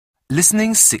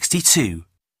Listening 62.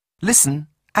 Listen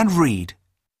and read.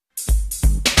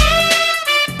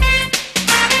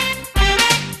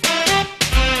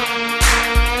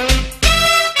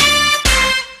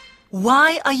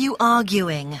 Why are you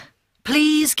arguing?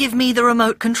 Please give me the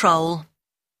remote control.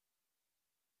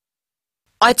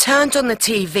 I turned on the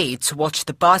TV to watch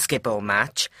the basketball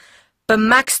match, but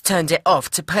Max turned it off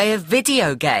to play a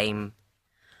video game.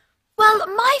 Well,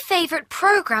 my favourite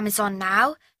programme is on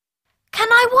now. Can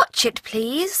I watch it,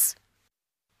 please?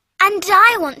 And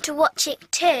I want to watch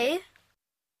it too.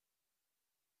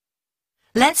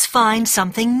 Let's find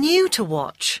something new to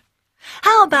watch.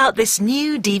 How about this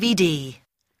new DVD?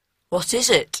 What is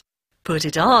it? Put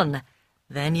it on,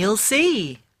 then you'll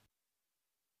see.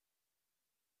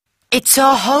 It's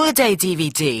our holiday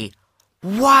DVD.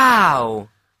 Wow!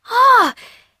 Ah,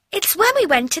 it's when we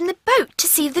went in the boat to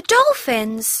see the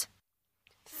dolphins.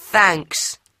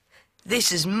 Thanks.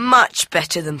 This is much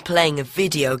better than playing a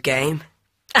video game.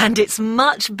 And it's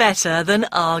much better than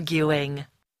arguing.